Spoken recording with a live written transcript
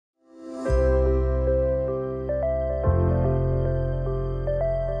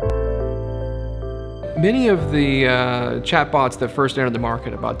Many of the chatbots that first entered the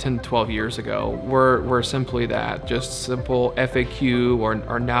market about 10 to 12 years ago were simply that, just simple FAQ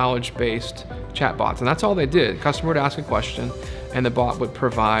or knowledge-based chatbots. And that's all they did. The customer would ask a question and the bot would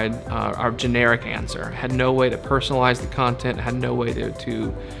provide our generic answer. It had no way to personalize the content, had no way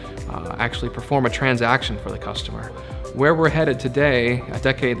to actually perform a transaction for the customer. Where we're headed today, a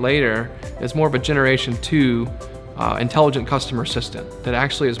decade later, is more of a generation 2 intelligent customer assistant that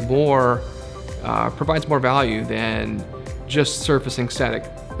actually is more provides more value than just surfacing static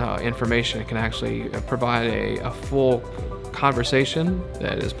information. It can actually provide a full conversation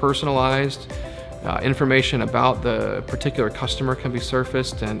that is personalized. Information about the particular customer can be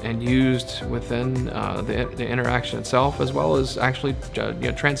surfaced and used within the interaction itself, as well as actually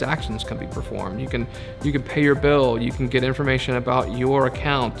transactions can be performed. You can pay your bill. You can get information about your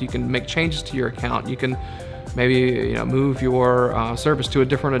account. You can make changes to your account. You can maybe move your service to a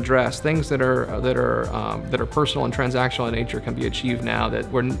different address. Things that are personal and transactional in nature can be achieved now that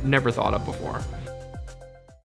were never thought of before.